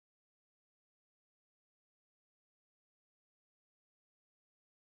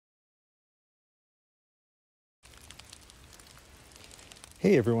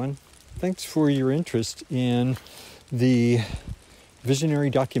Hey everyone, thanks for your interest in the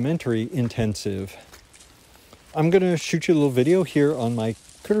Visionary Documentary Intensive. I'm going to shoot you a little video here on my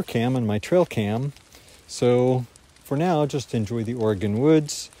critter cam and my trail cam. So for now, just enjoy the Oregon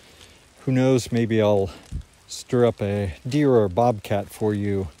woods. Who knows, maybe I'll stir up a deer or a bobcat for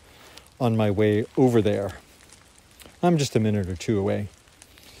you on my way over there. I'm just a minute or two away.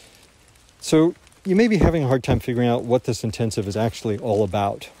 So you may be having a hard time figuring out what this intensive is actually all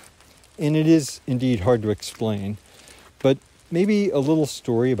about. And it is indeed hard to explain. But maybe a little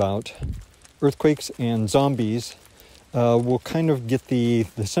story about earthquakes and zombies will kind of get the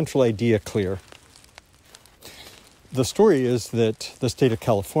central idea clear. The story is that the state of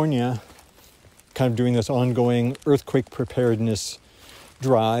California, kind of doing this ongoing earthquake preparedness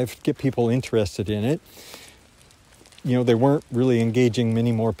drive to get people interested in it, they weren't really engaging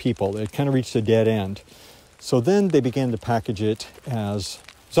many more people. They kind of reached a dead end. So then they began to package it as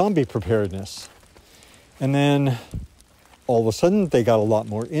zombie preparedness. And then all of a sudden they got a lot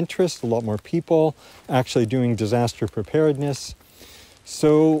more interest, a lot more people actually doing disaster preparedness.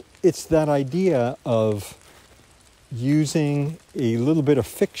 So it's that idea of using a little bit of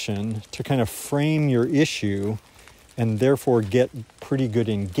fiction to kind of frame your issue and therefore get pretty good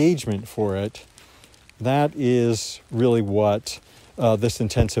engagement for it. That is really what this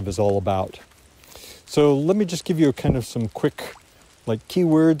intensive is all about. So let me just give you kind of some quick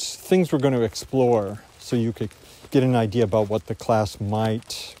keywords, things we're going to explore so you could get an idea about what the class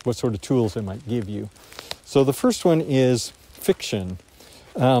what sort of tools it might give you. So the first one is fiction.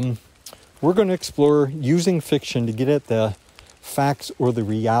 We're going to explore using fiction to get at the facts or the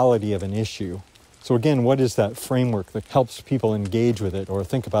reality of an issue. So again, what is that framework that helps people engage with it or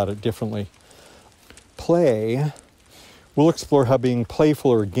think about it differently? Play, we'll explore how being playful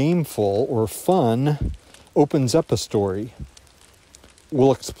or gameful or fun opens up a story.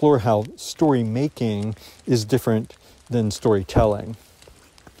 We'll explore how story making is different than storytelling.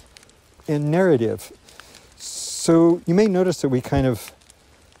 And narrative. So you may notice that we kind of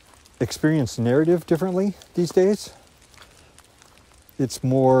experience narrative differently these days. It's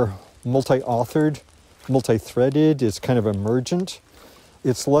more multi-authored, multi-threaded, it's kind of emergent.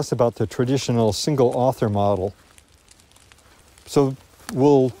 It's less about the traditional single author model. So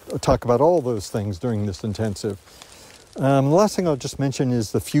we'll talk about all those things during this intensive. The last thing I'll just mention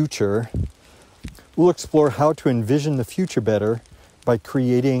is the future. We'll explore how to envision the future better by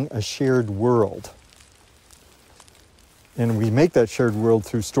creating a shared world. And we make that shared world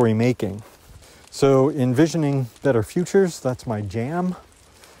through story making. So envisioning better futures, that's my jam.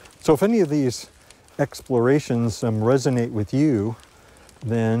 So if any of these explorations resonate with you,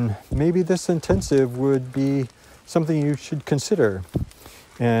 then maybe this intensive would be something you should consider.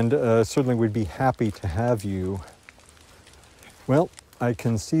 And certainly would be happy to have you. Well, I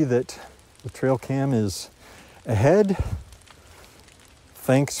can see that the trail cam is ahead.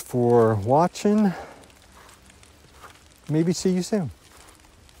 Thanks for watching. Maybe see you soon.